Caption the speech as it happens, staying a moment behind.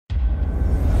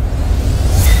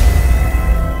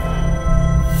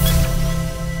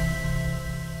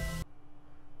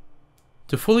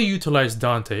To fully utilize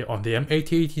Dante on the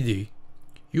M-8080D,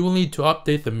 you will need to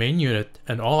update the main unit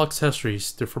and all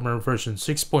accessories to firmware version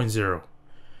 6.0.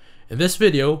 In this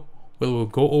video, we will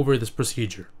go over this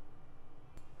procedure.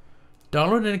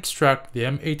 Download and extract the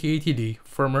M-8080D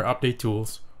firmware update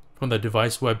tools from the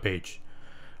device webpage.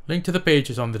 Link to the page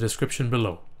is on the description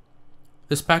below.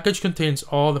 This package contains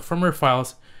all the firmware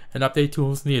files and update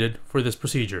tools needed for this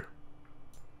procedure.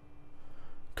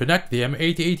 Connect the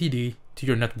M-8080D to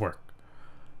your network.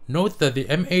 Note that the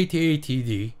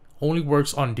M-8080D only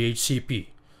works on DHCP,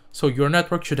 so your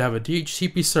network should have a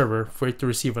DHCP server for it to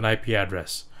receive an IP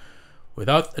address.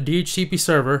 Without a DHCP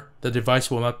server, the device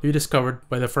will not be discovered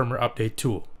by the firmware update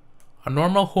tool. A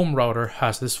normal home router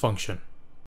has this function.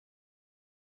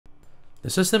 The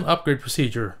system upgrade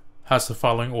procedure has the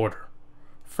following order.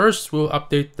 First, we'll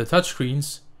update the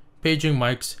touchscreens, paging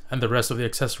mics, and the rest of the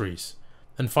accessories.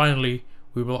 Then finally,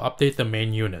 we will update the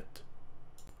main unit.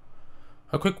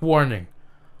 A quick warning.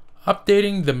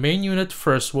 Updating the main unit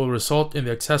first will result in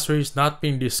the accessories not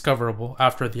being discoverable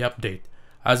after the update.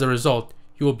 As a result,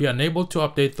 you will be unable to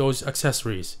update those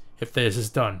accessories if this is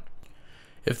done.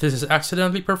 If this is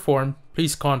accidentally performed,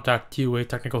 please contact TOA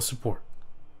technical support.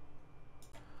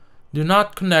 Do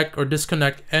not connect or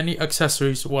disconnect any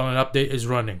accessories while an update is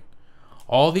running.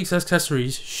 All these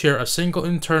accessories share a single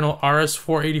internal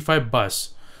RS-485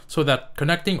 bus, so that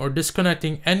connecting or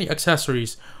disconnecting any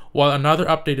accessories while another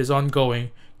update is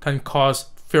ongoing can cause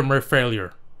firmware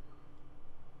failure.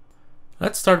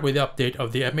 Let's start with the update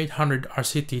of the M800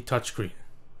 RCT touchscreen.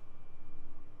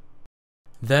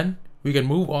 Then, we can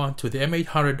move on to the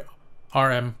M800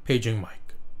 RM paging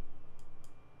mic.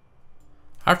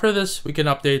 After this, we can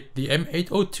update the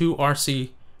M802 RC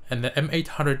and the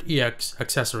M800EX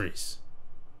accessories.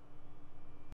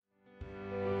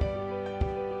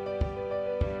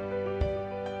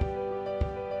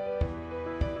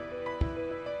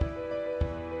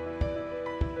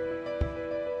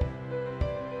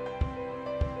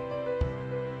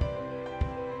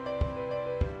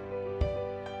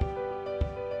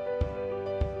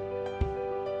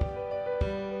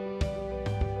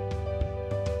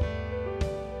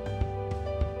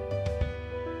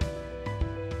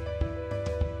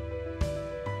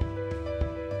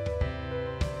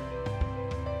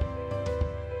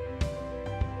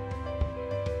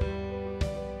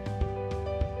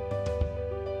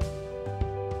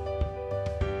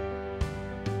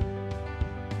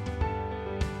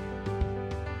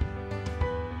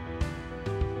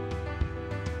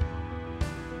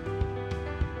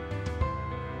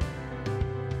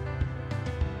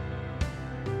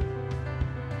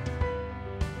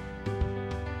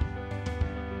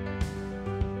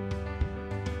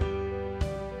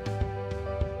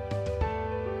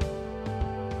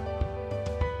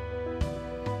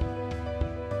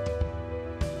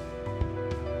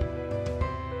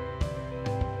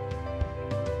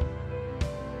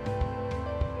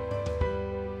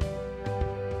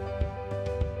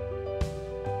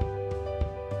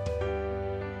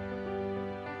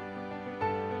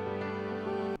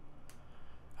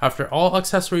 After all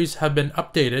accessories have been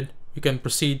updated, we can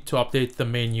proceed to update the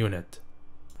main unit.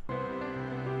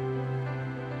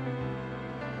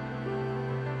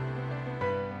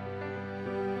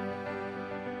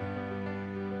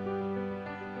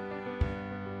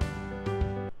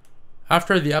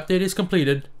 After the update is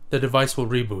completed, the device will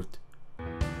reboot.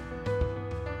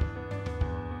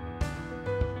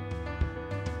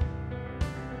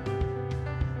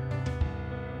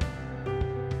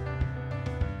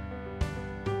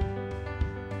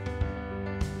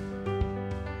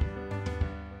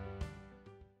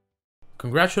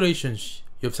 Congratulations,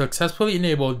 you have successfully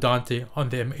enabled Dante on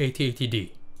the M-8080D.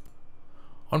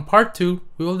 On part 2,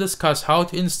 we will discuss how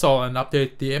to install and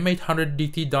update the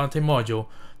M800DT Dante module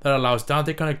that allows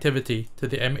Dante connectivity to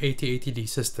the M-8080D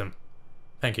system.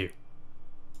 Thank you.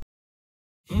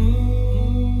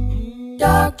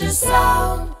 Dr.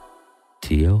 Sound.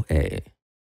 TOA.